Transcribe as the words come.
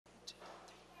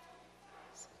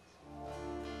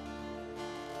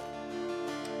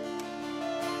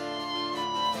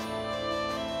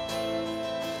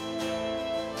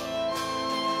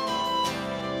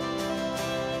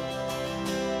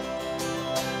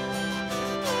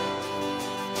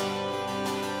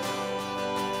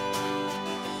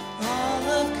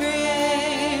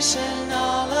nation,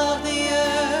 all of the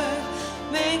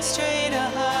earth, make straight a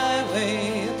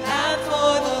highway, a path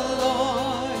for the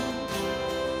Lord.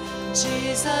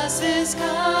 Jesus is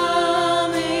coming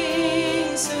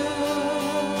soon.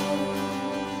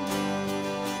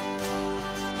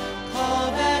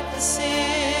 Call back the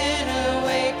sinner,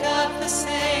 wake up the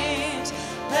saint,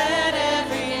 let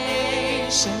every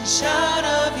nation shout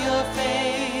of your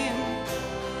fame.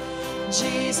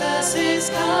 Jesus is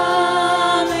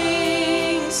coming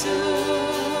soon.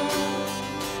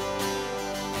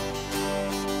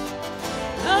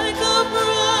 Like a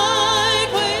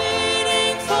bride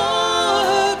waiting for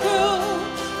her groom,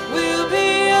 we'll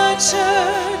be a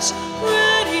church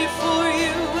ready for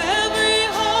you. Every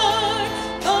heart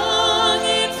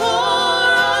longing for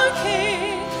our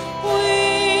King,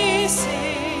 we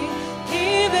sing,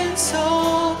 even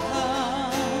so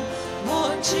come,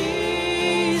 Lord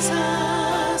Jesus,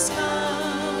 come.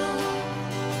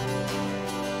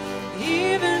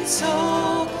 Even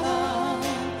so come,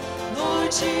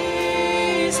 Lord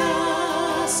Jesus,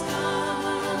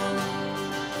 come.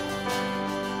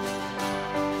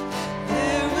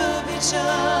 There will be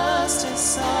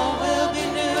justice, all will be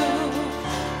new.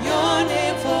 Your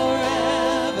name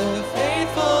forever,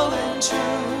 faithful and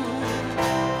true.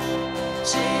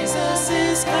 Jesus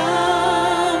is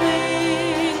coming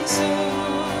soon.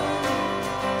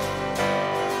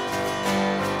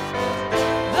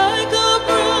 Like a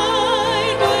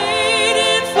bride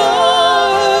waiting for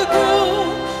her groom,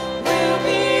 we'll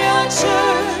be a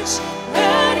church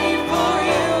ready for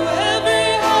you. Every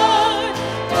heart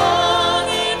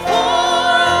longing for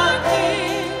our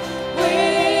King, we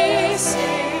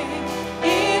sing,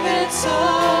 even so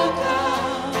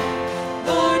come,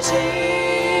 Lord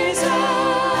Jesus,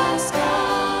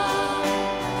 come.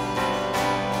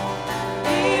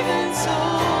 Even so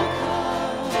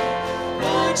come,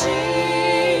 Lord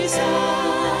Jesus,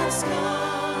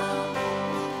 come.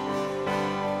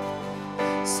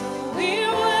 So we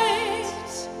wait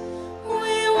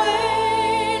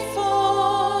for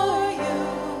you.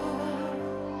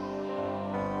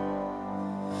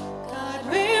 God,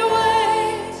 we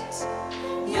wait,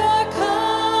 you're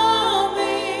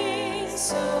coming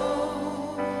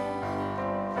soon.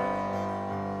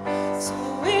 So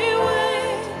we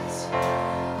wait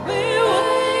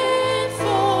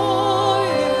for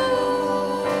you.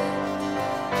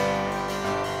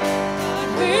 God,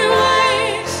 we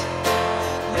wait,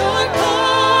 you're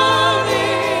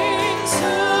coming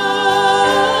soon.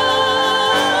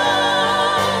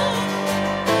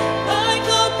 Like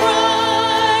a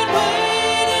bride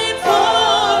waiting for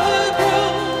her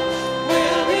groom,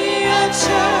 we'll be a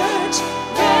church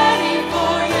ready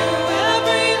for you.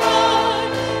 Every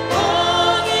heart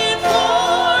longing for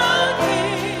our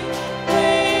King, we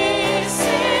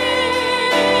sing.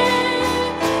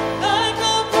 Like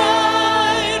a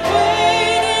bride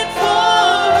waiting for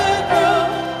her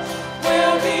groom,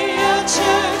 we'll be a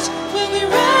church, we'll be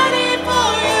ready for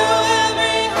you.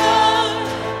 Every heart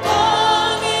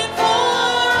longing for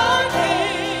our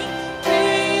King, we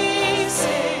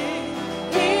sing,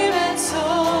 even so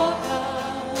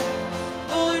come,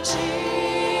 Lord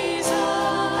Jesus,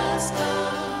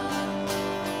 come.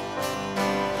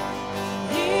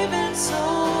 Even so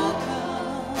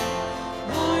come,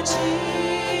 Lord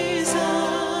Jesus,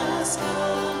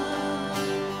 come.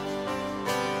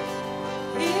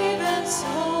 Even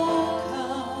so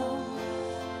come,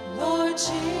 Lord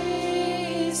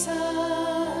Jesus,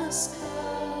 come.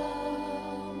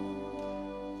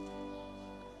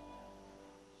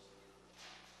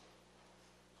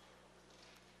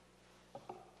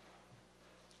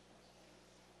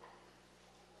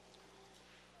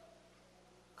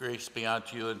 Grace be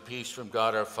unto you and peace from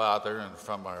God our Father and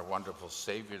from our wonderful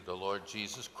Savior, the Lord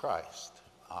Jesus Christ.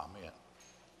 Amen.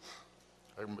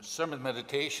 Our sermon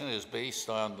meditation is based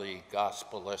on the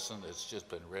gospel lesson that's just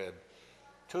been read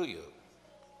to you.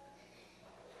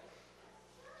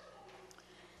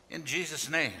 In Jesus'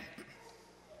 name.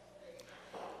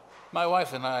 My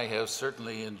wife and I have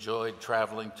certainly enjoyed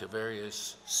traveling to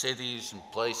various cities and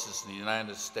places in the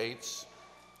United States.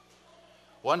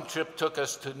 One trip took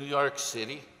us to New York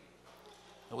City,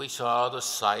 and we saw the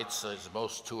sights as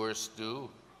most tourists do.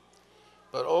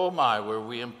 But oh my, were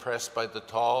we impressed by the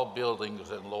tall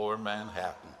buildings in Lower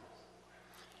Manhattan.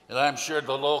 And I'm sure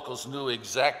the locals knew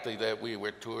exactly that we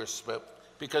were tourists, but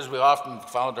because we often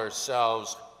found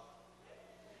ourselves.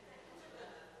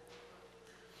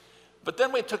 But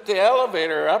then we took the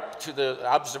elevator up to the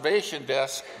observation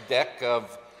deck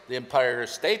of the Empire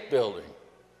State Building.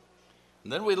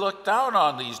 And then we looked down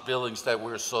on these buildings that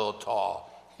were so tall.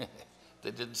 They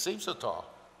didn't seem so tall.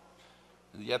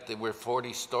 And yet they were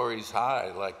 40 stories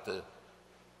high, like the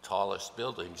tallest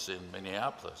buildings in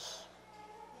Minneapolis.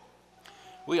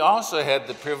 We also had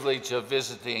the privilege of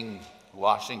visiting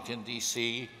Washington,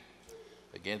 D.C.,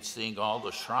 again seeing all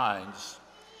the shrines.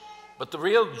 But the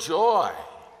real joy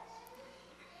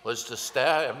was to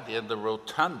stand in the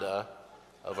rotunda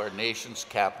of our nation's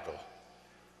capital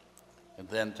and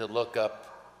then to look up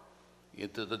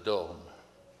into the dome.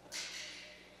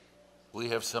 We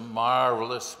have some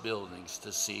marvelous buildings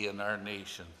to see in our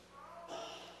nation.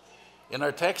 In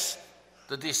our text,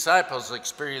 the disciples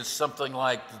experienced something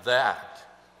like that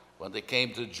when they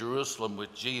came to Jerusalem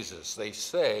with Jesus. They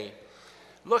say,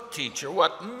 "Look, teacher,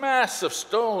 what massive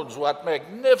stones, what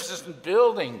magnificent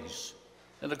buildings."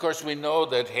 And of course, we know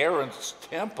that Herod's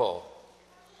temple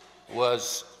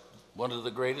was one of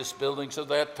the greatest buildings of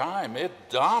that time. It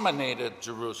dominated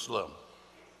Jerusalem.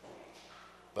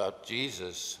 But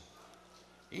Jesus,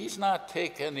 he's not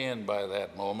taken in by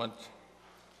that moment.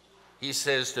 He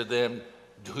says to them,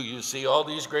 "Do you see all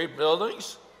these great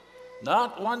buildings?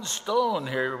 Not one stone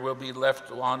here will be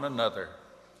left on another.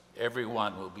 Every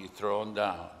one will be thrown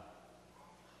down."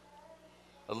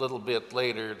 A little bit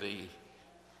later, the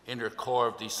inner core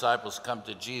of disciples come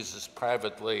to Jesus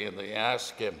privately and they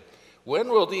ask him, "When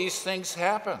will these things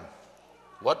happen?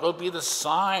 What will be the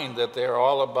sign that they're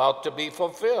all about to be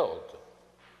fulfilled?"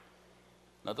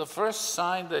 Now, the first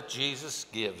sign that Jesus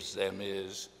gives them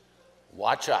is,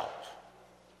 watch out,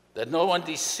 that no one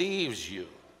deceives you.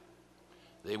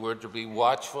 They were to be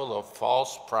watchful of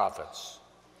false prophets,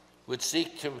 which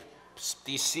seek to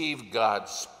deceive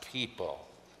God's people,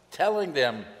 telling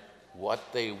them what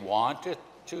they wanted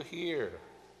to hear.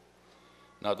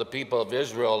 Now, the people of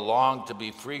Israel longed to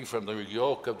be free from the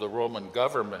yoke of the Roman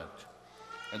government,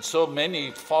 and so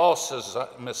many false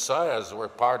messiahs were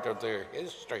part of their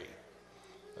history.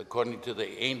 According to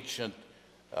the ancient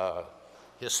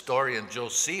historian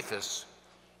Josephus,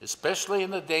 especially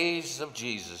in the days of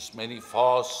Jesus, many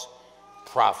false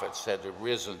prophets had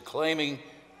arisen, claiming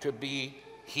to be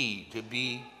he, to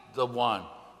be the one,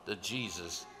 the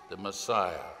Jesus, the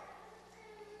Messiah.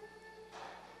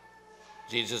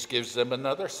 Jesus gives them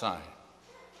another sign.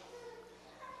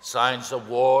 Signs of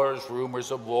wars, rumors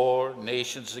of war,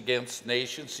 nations against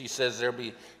nations. He says there'll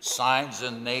be signs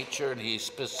in nature, and he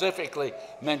specifically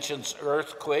mentions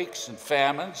earthquakes and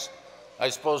famines. I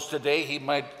suppose today he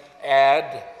might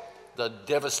add the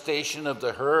devastation of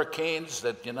the hurricanes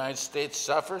that the United States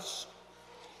suffers.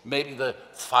 Maybe the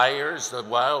fires, the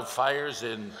wildfires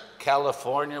in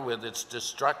California with its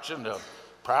destruction of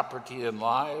property and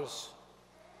lives.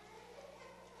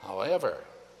 However,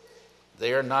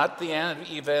 they are not the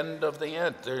event of the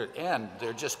end.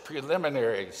 They're just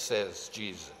preliminary, says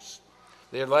Jesus.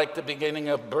 They're like the beginning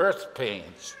of birth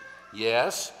pains.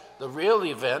 Yes, the real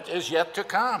event is yet to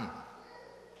come.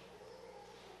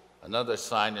 Another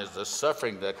sign is the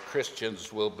suffering that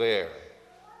Christians will bear.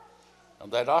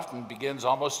 And that often begins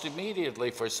almost immediately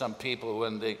for some people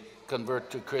when they convert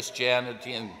to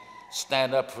Christianity and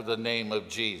stand up for the name of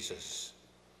Jesus.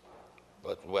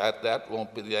 But that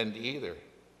won't be the end either,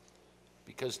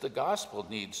 because the gospel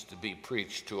needs to be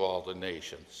preached to all the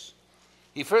nations.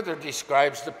 He further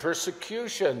describes the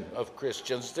persecution of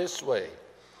Christians this way.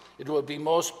 It will be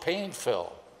most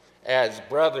painful, as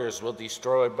brothers will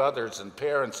destroy brothers, and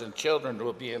parents and children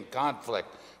will be in conflict,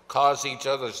 cause each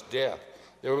other's death.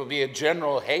 There will be a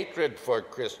general hatred for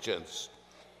Christians.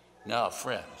 Now,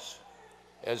 friends,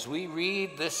 as we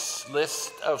read this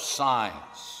list of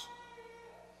signs,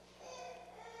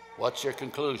 what's your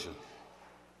conclusion?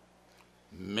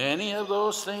 Many of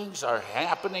those things are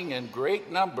happening in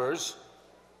great numbers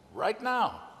right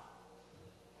now.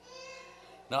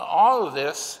 Now, all of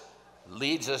this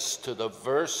leads us to the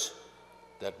verse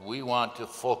that we want to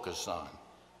focus on.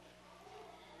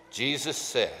 Jesus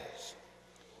says,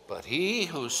 "But he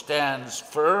who stands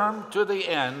firm to the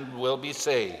end will be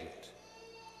saved."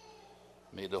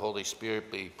 May the Holy Spirit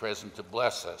be present to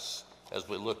bless us as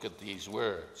we look at these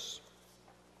words.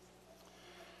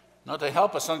 Now, to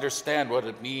help us understand what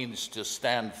it means to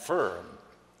stand firm,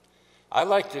 I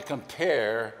like to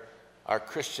compare our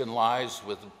Christian lives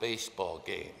with a baseball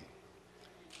game.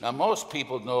 Now, most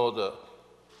people know the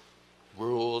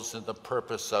rules and the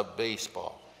purpose of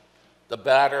baseball. The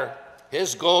batter,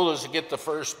 his goal is to get to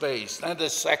first base, then to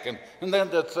second, and then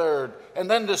to third, and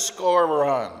then to score a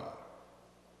run.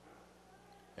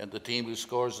 And the team who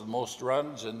scores the most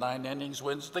runs in 9 innings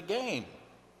wins the game.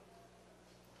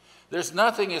 There's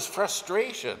nothing as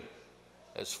frustrating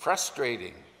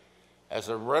as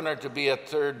a runner to be at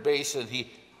third base and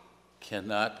he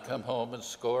cannot come home and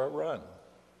score a run.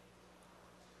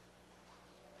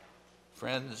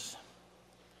 Friends,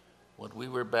 when we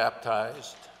were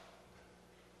baptized,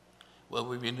 when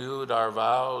we renewed our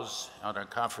vows on our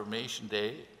confirmation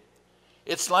day,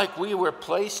 it's like we were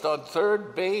placed on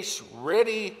third base,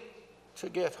 ready to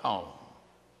get home.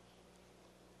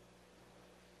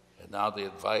 And now the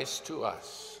advice to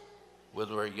us,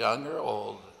 whether we're young or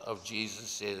old, of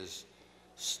Jesus is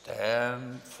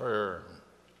stand firm.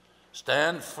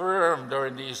 Stand firm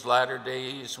during these latter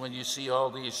days when you see all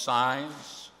these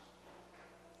signs.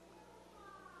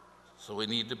 So we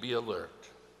need to be alert.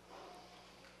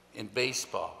 In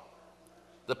baseball,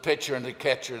 the pitcher and the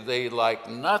catcher, they like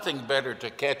nothing better to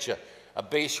catch a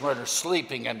base runner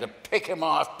sleeping and to pick him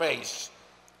off base,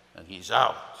 and he's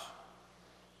out.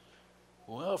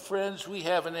 Well, friends, we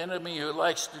have an enemy who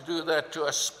likes to do that to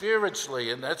us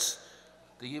spiritually, and that's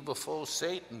the evil foe,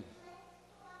 Satan.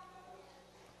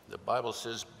 The Bible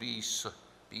says, be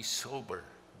sober,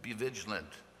 be vigilant.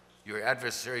 Your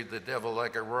adversary, the devil,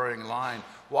 like a roaring lion,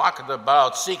 walketh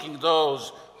about, seeking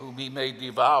those whom he may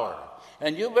devour.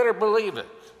 And you better believe it.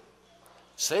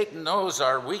 Satan knows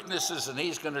our weaknesses, and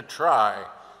he's going to try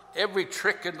every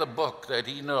trick in the book that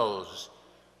he knows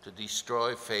to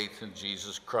destroy faith in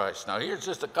Jesus Christ. Now, here's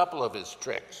just a couple of his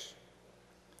tricks.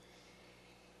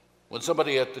 When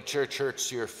somebody at the church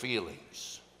hurts your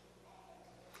feelings,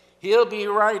 he'll be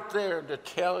right there to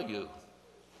tell you,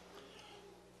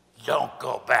 don't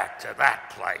go back to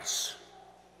that place.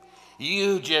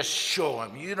 You just show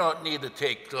him. You don't need to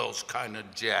take those kind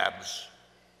of jabs.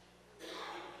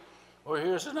 Or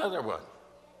here's another one.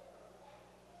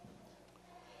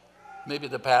 Maybe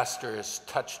the pastor has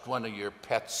touched one of your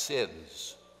pet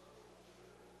sins.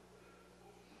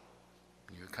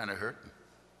 You're kind of hurting.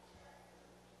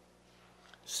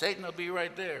 Satan will be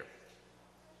right there.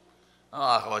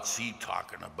 Oh, what's he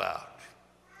talking about?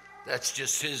 That's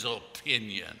just his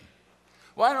opinion.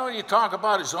 Why don't you talk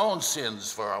about his own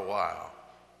sins for a while?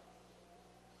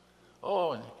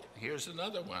 Oh, and here's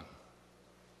another one.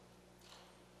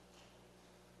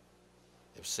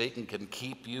 If Satan can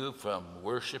keep you from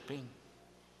worshiping,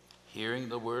 hearing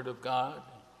the word of God,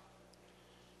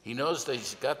 he knows that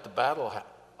he's got the battle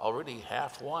already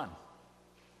half won.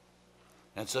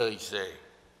 And so he say,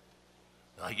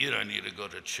 oh, you don't need to go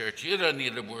to church. You don't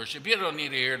need to worship. You don't need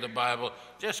to hear the Bible.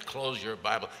 Just close your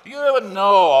Bible. You know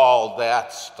all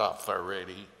that stuff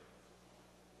already.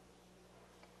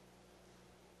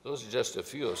 Those are just a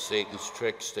few of Satan's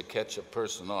tricks to catch a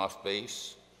person off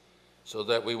base so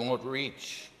that we won't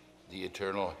reach the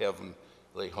eternal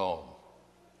heavenly home.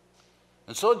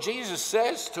 And so Jesus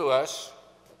says to us,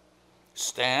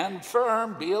 stand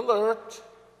firm, be alert.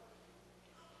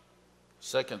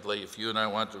 Secondly, if you and I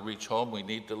want to reach home, we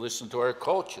need to listen to our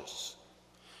coaches.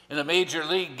 In a major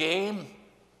league game,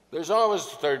 there's always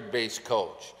a third base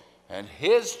coach, and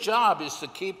his job is to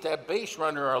keep that base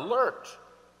runner alert.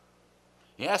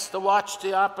 He has to watch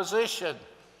the opposition,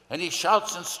 and he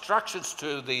shouts instructions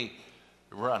to the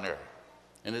runner.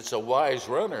 And it's a wise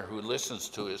runner who listens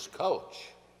to his coach.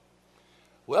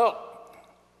 Well,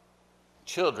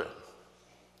 children,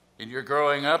 in your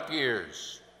growing up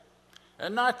years,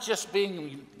 and not just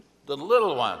being the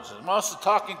little ones, I'm also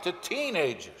talking to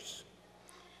teenagers,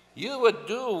 you would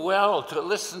do well to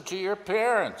listen to your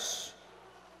parents,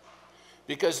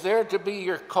 because they're to be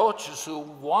your coaches who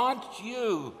want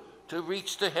you to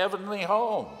reach the heavenly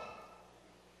home.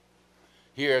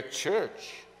 Here at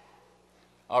church,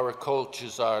 our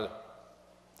coaches are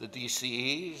the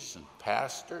DCEs and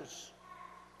pastors.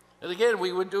 And again,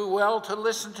 we would do well to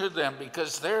listen to them,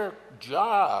 because their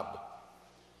job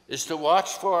is to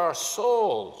watch for our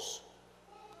souls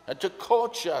and to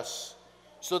coach us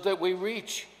so that we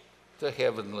reach the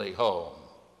heavenly home.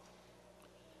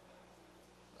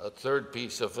 A third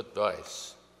piece of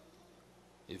advice: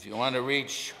 if you want to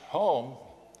reach home,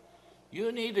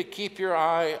 you need to keep your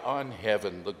eye on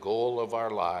heaven, the goal of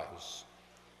our lives.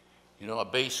 You know, a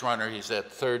base runner, he's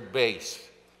at third base.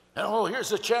 And oh,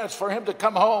 here's a chance for him to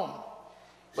come home.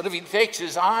 But if he takes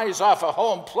his eyes off a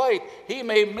home plate, he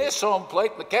may miss home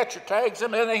plate. The catcher tags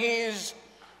him and he's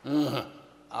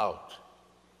out.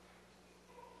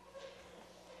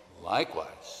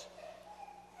 Likewise,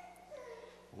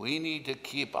 we need to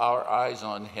keep our eyes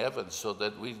on heaven so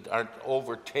that we aren't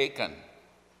overtaken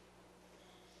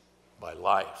by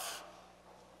life,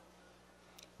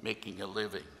 making a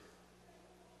living,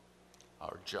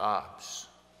 our jobs,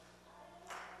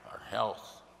 our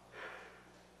health,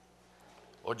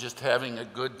 or just having a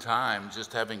good time,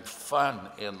 just having fun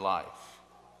in life.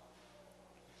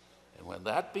 And when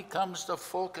that becomes the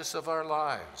focus of our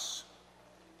lives,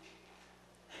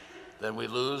 then we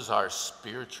lose our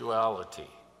spirituality.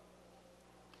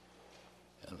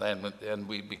 And then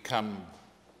we become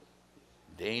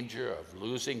in danger of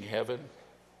losing heaven,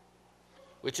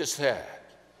 which is sad,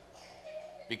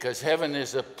 because heaven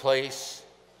is a place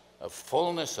of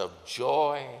fullness of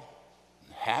joy,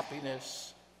 and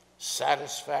happiness,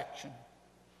 satisfaction.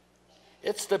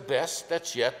 It's the best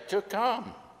that's yet to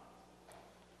come.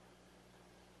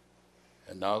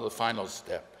 And now the final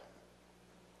step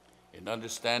in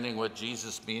understanding what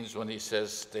Jesus means when he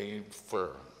says stay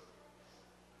firm.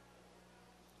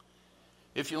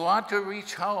 If you want to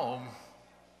reach home,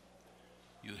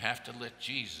 you have to let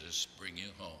Jesus bring you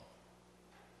home.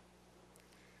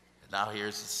 And now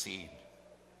here's the scene.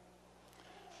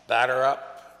 Batter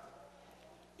up.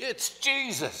 It's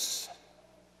Jesus.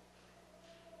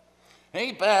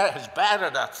 He has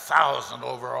batted 1,000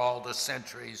 over all the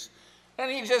centuries, and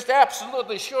he's just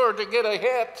absolutely sure to get a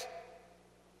hit.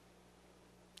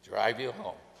 Drive you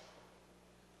home.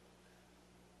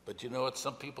 But you know what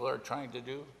some people are trying to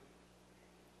do?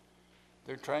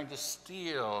 They're trying to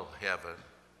steal heaven.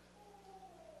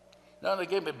 Now, in the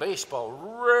game of baseball,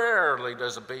 rarely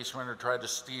does a base runner try to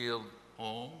steal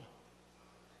home,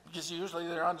 because usually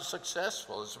they're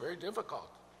unsuccessful. It's very difficult.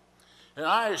 And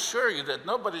I assure you that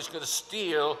nobody's going to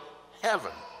steal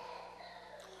heaven.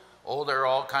 Oh, there are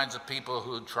all kinds of people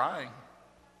who are trying.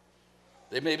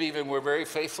 They maybe even were very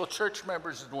faithful church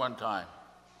members at one time.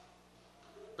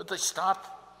 But they stopped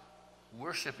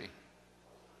worshiping.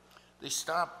 They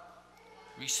stopped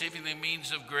receiving the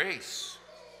means of grace.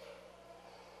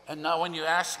 And now when you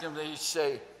ask them, they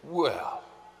say, well,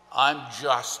 I'm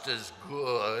just as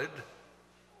good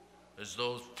as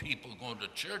those people going to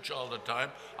church all the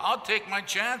time. I'll take my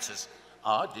chances.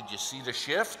 Did you see the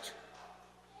shift?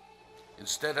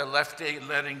 Instead of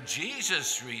letting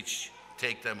Jesus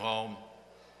take them home,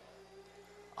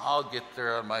 I'll get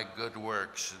there on my good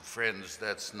works. And friends,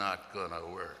 that's not going to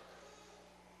work.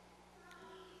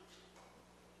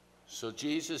 So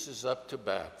Jesus is up to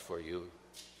bat for you.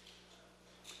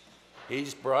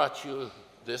 He's brought you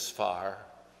this far.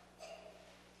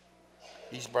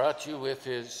 He's brought you with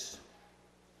his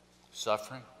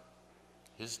suffering,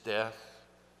 his death,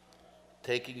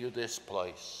 taking you this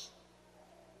place.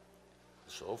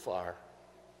 So far.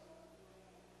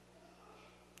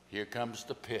 Here comes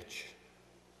the pitch.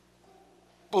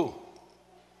 Boom.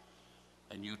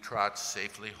 And you trot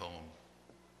safely home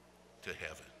to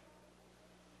heaven.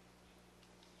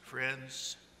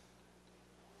 Friends,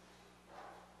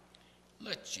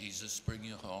 let Jesus bring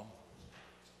you home.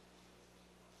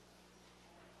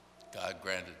 God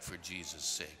grant it for Jesus'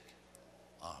 sake.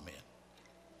 Amen.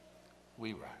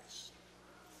 We rise.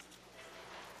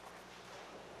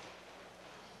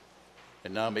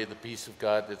 And now may the peace of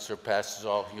God that surpasses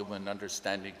all human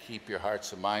understanding keep your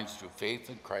hearts and minds through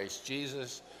faith in Christ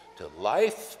Jesus to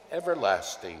life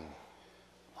everlasting.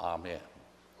 Amen.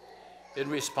 In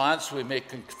response, we make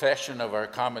confession of our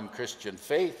common Christian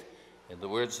faith in the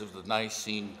words of the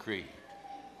Nicene Creed.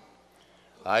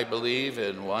 I believe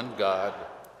in one God,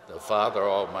 the Father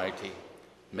Almighty,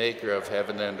 maker of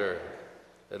heaven and earth,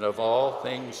 and of all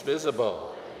things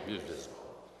visible and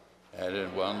invisible, and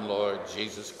in one Lord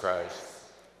Jesus Christ,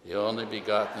 the only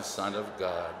begotten Son of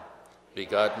God,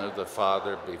 begotten of the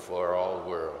Father before all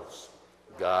worlds,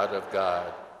 God of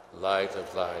God, light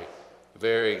of light,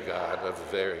 very God of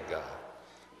very God,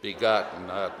 begotten,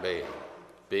 not made,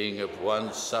 being of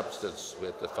one substance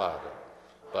with the Father,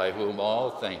 by whom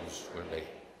all things were made,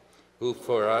 who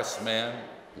for us men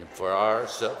and for our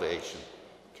salvation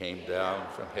came down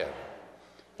from heaven,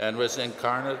 and was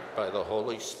incarnate by the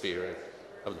Holy Spirit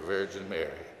of the Virgin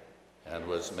Mary, and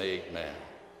was made man,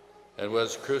 and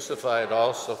was crucified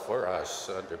also for us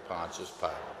under Pontius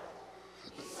Pilate,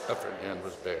 suffered and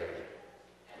was buried,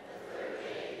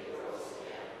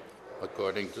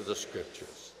 according to the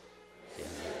Scriptures, and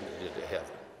ascended into heaven,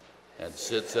 and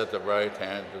sits at the right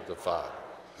hand of the Father.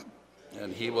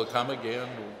 And he will come again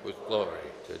with glory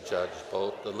to judge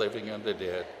both the living and the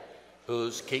dead,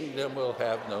 whose kingdom will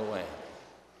have no end.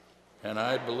 And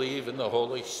I believe in the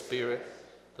Holy Spirit,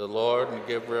 the Lord and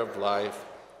giver of life,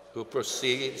 who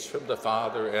proceeds from the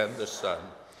Father and the Son,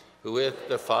 who with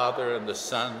the Father and the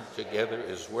Son together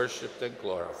is worshipped and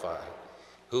glorified,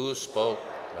 who spoke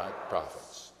like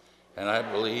prophets. And I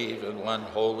believe in one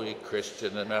holy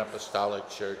Christian and apostolic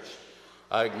church.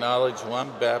 I acknowledge one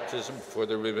baptism for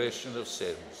the remission of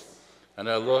sins, and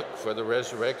I look for the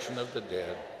resurrection of the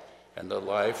dead and the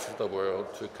life of the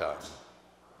world to come.